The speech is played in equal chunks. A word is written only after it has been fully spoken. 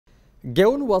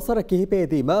ගෙවුණු වසර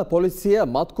කිහිපයේදීම පොලිසිය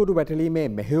මත්කුඩු වැටලීමේ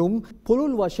මෙහෙයුම්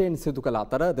පුළුල් වශයෙන් සිදු කළ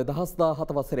අතර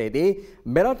 2017 වසරේදී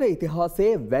මෙරට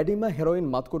ඉතිහාසයේ වැඩිම හෙරොයින්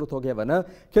මත්කුඩු තොගය වන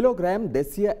කිලෝග්‍රෑම්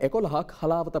 211ක්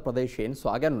හලාවත ප්‍රදේශයෙන්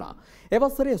සොයා ගැනුණා. ඒ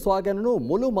වසරේ සොයා ගැනුණු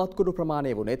මුළු මත්කුඩු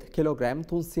ප්‍රමාණය වුණෙත් කිලෝග්‍රෑම්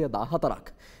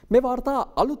 314ක්. මේ වාර්තා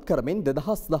අලුත් කරමින්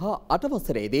 2018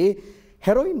 වසරේදී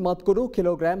හෙරොයින් මත්කුඩු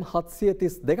කිලෝග්‍රෑම්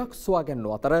 732ක් සොයා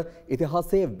ගැනුණු අතර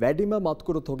ඉතිහාසයේ වැඩිම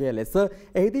මත්කුඩු තොගය ලෙස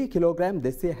එහිදී කිලෝග්‍රෑම්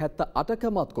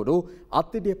 278ක මත්කුඩු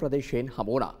අත්තිඩිය ප්‍රදේශයෙන් හමු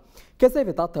වුණා. කෙසේ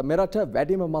වෙතත් මෙරට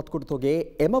වැඩිම මත්කුඩු තොගයේ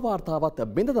එම වාර්තාවත්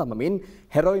බිඳ දමමින්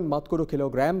හෙරොයින් මත්කුඩු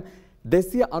කිලෝග්‍රෑම්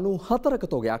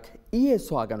 294ක තොගයක් ඊයේ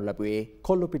සොයා ගනු ලැබුවේ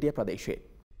කොල්ලුපිටිය ප්‍රදේශයේ.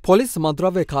 පොලිස්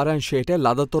මද්‍රව්‍ය කාර්යාංශයට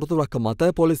ලද තොරතුරක් මත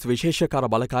පොලිස් විශේෂකාර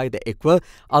බලකායද එක්ව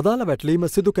අදාළ වැටලීම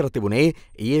සිදු කර තිබුණේ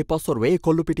ඊයේ පස්වරුවේ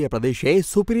කොල්ලුපිටිය ප්‍රදේශයේ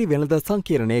සුපිරි වෙළඳ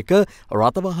සංකීර්ණයක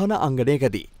රථවාහන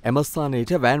අංගණයකදී. එම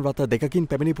ස්ථානයට වෑන් රථ දෙකකින්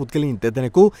පැමිණි පුද්ගලයන්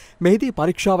දෙදෙනෙකු මෙහිදී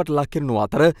පරීක්ෂාවට ලක් කරනු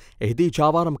අතර එහිදී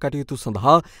ජාවාරම් කටයුතු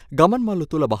සඳහා ගමන් මල්ල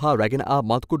තුල බහා රැගෙන ආ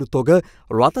මත්කුඩු තොග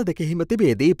රථ දෙකෙහිම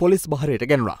තිබියදී පොලිස් බහරයට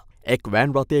ගැනුණා. එක්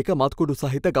වෑන් රථයක මත්කුඩු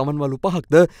සහිත ගමන්මලු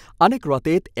 5ක්ද අනෙක්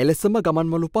රථයේත් එලෙසම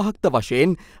ගමන්මලු 5ක්ද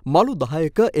වශයෙන් මලු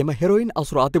 10ක එම හෙරොයින්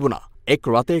අසුරා තිබුණා. එක්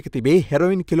රථයක තිබේ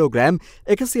හෙරොයින් කිලෝග්‍රෑම්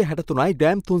 163යි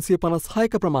ග්‍රෑම්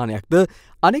 356ක ප්‍රමාණයක්ද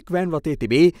අනෙක් වෑන් රථයේ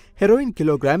තිබේ හෙරොයින්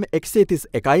කිලෝග්‍රෑම්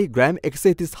 131යි ග්‍රෑම්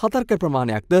 134ක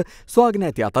ප්‍රමාණයක්ද සොයාගෙන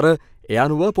ඇති අතර ඒ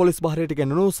අනුව පොලිස් බහරයට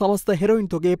ගැනුණු සමස්ත හෙරොයින්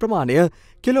තොගයේ ප්‍රමාණය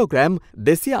කිලෝග්‍රෑම්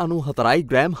 294යි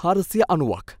ග්‍රෑම්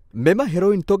 490ක්. මෙම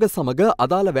හෙරොයින් තොග සමග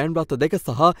අදාළ වෑන් රථ දෙක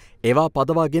සහ ඒවා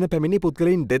පදවාගෙන පැමිණි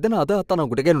පුද්ගලයන් දෙදෙනාද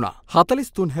අත්අඩංගුවට ගැනුණා.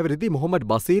 43 හැවිරිදි මොහොමඩ්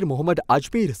බසීර් මොහොමඩ්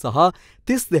අජ්මීර් සහ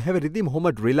 32 හැවිරිදි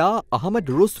මොහොමඩ් රිලා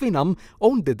අහමඩ් රුස්වි නම්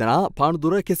ඔවුන් දෙදෙනා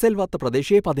පානදුර කෙසෙල්වත්ත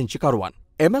ප්‍රදේශයේ පදිංචිකරුවන්.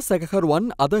 එම සැකකරුවන්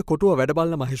අද කොටුව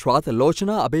වැඩබලන මහේස්ත්‍රාත්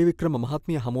ලෝචනා අබේවික්‍රම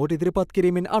මහත්මිය හමුවට ඉදිරිපත්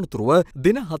කිරීමෙන් අනතුරුව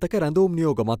දින 7ක රැඳවුම්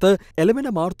නියෝග මත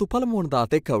එළඹෙන මාර්තු 1 වනදා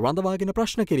තෙක් රඳවාගෙන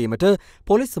ප්‍රශ්න කිරීමට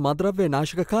පොලිස් මද්‍රව්‍ය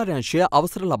නාශක කාර්යාංශය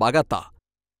අවසර ලබා ගත්තා.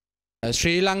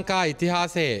 ශ්‍රී ලංකා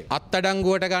ඉතිහාසයේ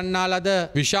අත්අඩංගුවට ගන්නා ලද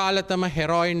විශාලතම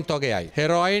හෙරොයින් තොගයයි.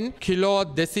 හෙරොයින් කිලෝ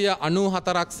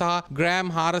 294ක් සහ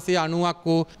ග්‍රෑම් 490ක්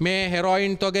වූ මේ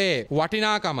හෙරොයින් තොගයේ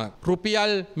වටිනාකම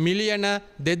රුපියල් මිලියන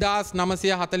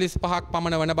 2945ක්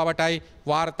පමණ වන බවටයි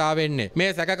වාර්තා වෙන්නේ.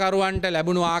 මේ සැකකරුවන්ට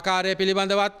ලැබුණු ආකාරය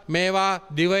පිළිබඳවත් මේවා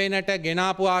දිවයිනට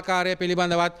ගෙනාපු ආකාරය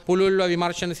පිළිබඳවත් පුළුල්ව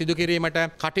විමර්ශන සිදු කිරීමට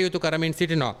කටයුතු කරමින්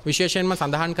සිටිනවා. විශේෂයෙන්ම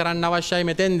සඳහන් කරන්න අවශ්‍යයි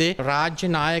මෙතෙන්දී රාජ්‍ය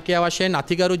නායකයා වශයෙන්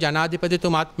අතිගරු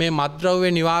ජනාධිපතිතුමත් මේ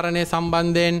මත්ද්‍රව්‍ය නිවාරණය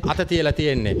සම්බන්ධයෙන් අත තියලා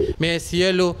තියෙන්නේ. මේ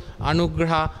සියලු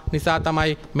අනුග්‍රහ නිසා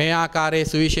තමයි මේ ආකාරයේ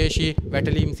සුවිශේෂී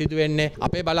වැටලීම් සිදු වෙන්නේ.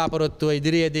 අපේ බලාපොරොත්තුව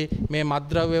ඉදිරියේදී මේ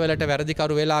මත්ද්‍රව්‍ය වලට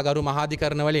වැරදිකරු වෙලා ගරු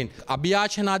මහාධිකරණ වලින්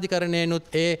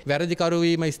අභියාචනාධිකරණයනුත් ඒ වැරදිකරු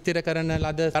වීම ස්ථිර කරන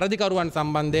ලද වැරදිකරුවන්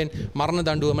සම්බන්ධයෙන් මරණ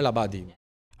දඬුවම ලබා දීම.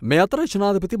 මේ අතර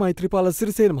ජනාධිපති මෛත්‍රීපාල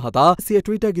සිරිසේන මහතා සිය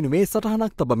ට්විටර් ගිණුමේ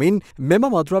සටහනක් තබමින් මෙම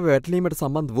මද්‍රව්‍ය වැටලීමට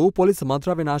සම්බන්ධ වූ පොලිස්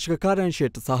මද්‍රව්‍ය නාශක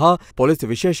කාර්යාංශයට සහ පොලිස්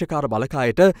විශේෂකාර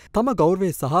බලකායට තම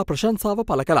ගෞරවය සහ ප්‍රශංසාව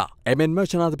පළ කළා. එමෙන්ම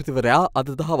ජනාධිපතිවරයා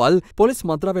අද දහවල් පොලිස්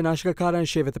මද්‍රව්‍ය නාශක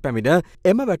කාර්යාංශය වෙත පැමිණ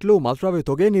එම වැටලූ මද්‍රව්‍ය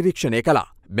තොගය නිරීක්ෂණය කළා.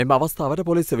 මෙම අවස්ථාවට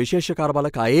පොලිස් විශේෂකාර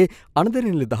බලකායේ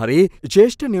අනදෙන නිලධාරී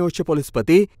ජ්‍යෙෂ්ඨ නියෝජ්‍ය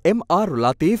පොලිස්පති එම්.ආර්.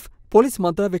 ලතීෆ් පොලිස්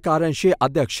මන්ත්‍රාලය කාර්යාංශයේ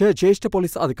අධ්‍යක්ෂ ජ්‍යෙෂ්ඨ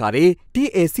පොලිස් අධිකාරී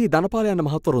ටී.ඒසී. ධනපාල යන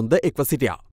මහත්වරුන්ද එක්ව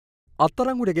සිටියා.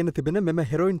 අත්අඩංගුවට ගෙන තිබෙන මෙම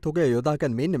හෙරොයින් තොගය යොදා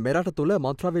ගැනීමෙන් මෙරට තුළ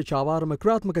මන්ත්‍රාලය චාවාරම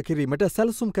ක්‍රියාත්මක කිරීමට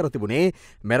සැලසුම් කර තිබුණේ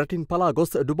මෙරටින් පලා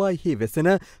ගොස් ඩුබායිහි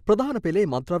වෙසෙන ප්‍රධාන පෙළේ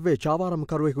මන්ත්‍රාලය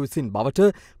චාවාරම්කරුවෙකු විසින්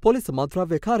බවට පොලිස්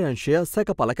මන්ත්‍රාලය කාර්යාංශය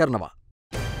සැක පළ කරනවා.